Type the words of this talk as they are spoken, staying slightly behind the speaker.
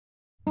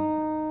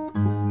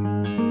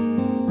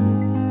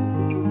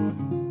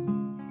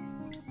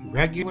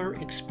regular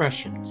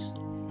expressions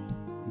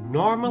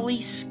normally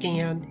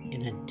scan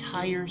an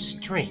entire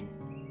string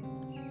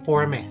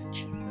for a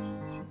match.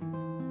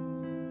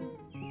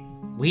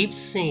 We've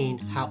seen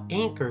how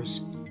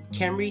anchors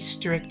can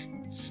restrict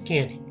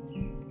scanning.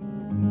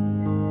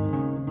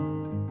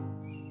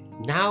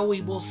 Now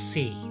we will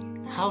see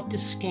how to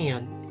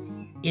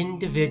scan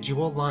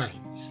individual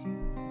lines.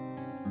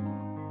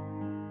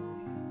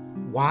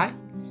 Why?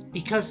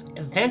 Because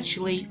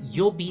eventually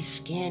you'll be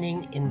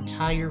scanning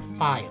entire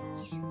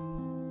files.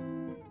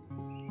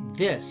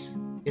 This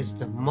is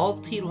the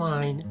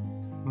multiline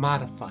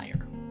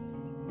modifier.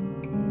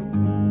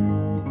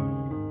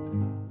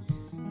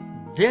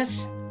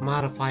 This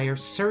modifier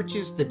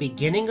searches the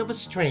beginning of a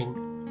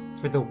string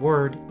for the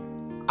word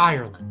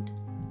Ireland.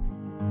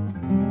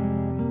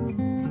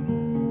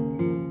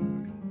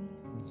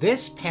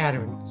 This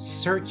pattern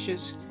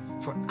searches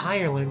for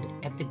Ireland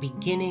at the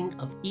beginning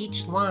of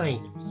each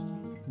line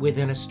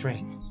within a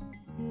string.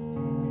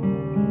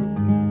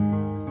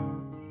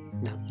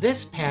 Now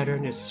this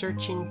pattern is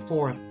searching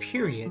for a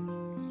period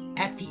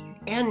at the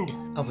end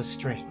of a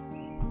string.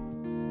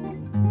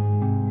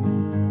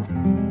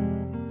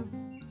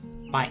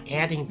 By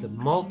adding the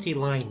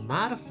multiline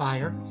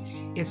modifier,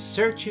 it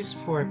searches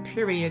for a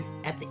period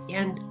at the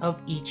end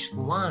of each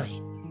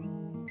line.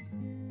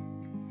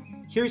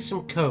 Here's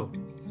some code.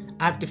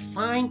 I've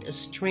defined a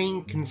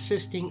string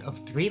consisting of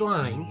 3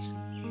 lines,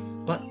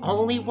 but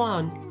only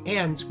one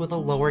ends with a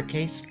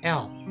lowercase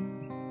l.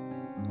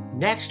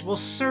 Next, we'll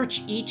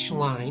search each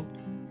line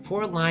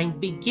for a line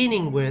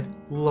beginning with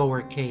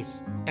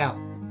lowercase l.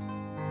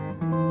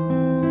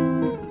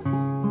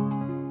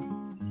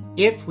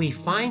 If we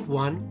find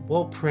one,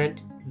 we'll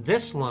print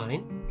this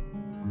line.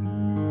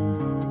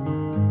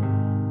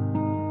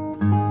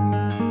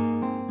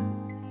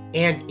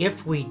 And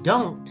if we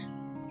don't,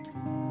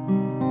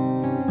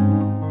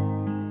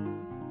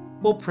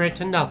 we'll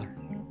print another.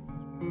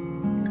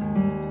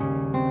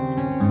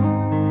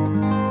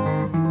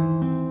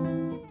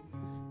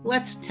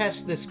 Let's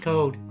test this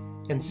code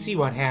and see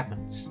what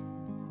happens.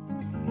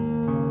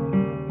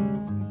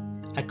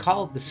 I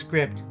called the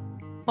script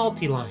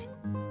Multiline,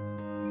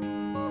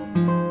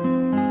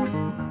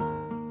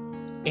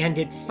 and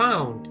it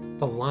found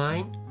the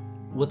line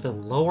with a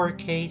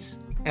lowercase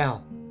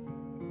l.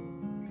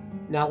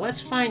 Now let's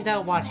find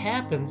out what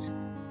happens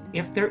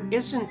if there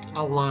isn't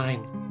a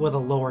line with a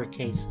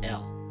lowercase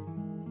l.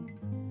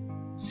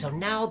 So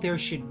now there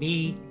should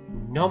be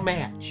no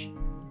match.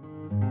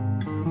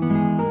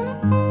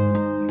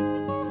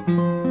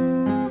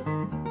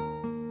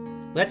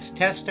 Let's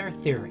test our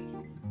theory.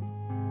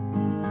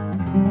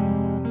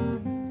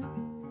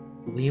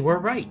 We were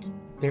right.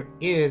 There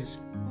is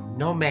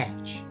no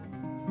match.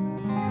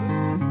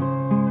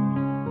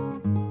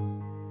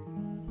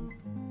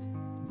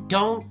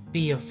 Don't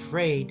be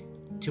afraid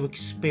to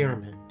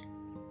experiment.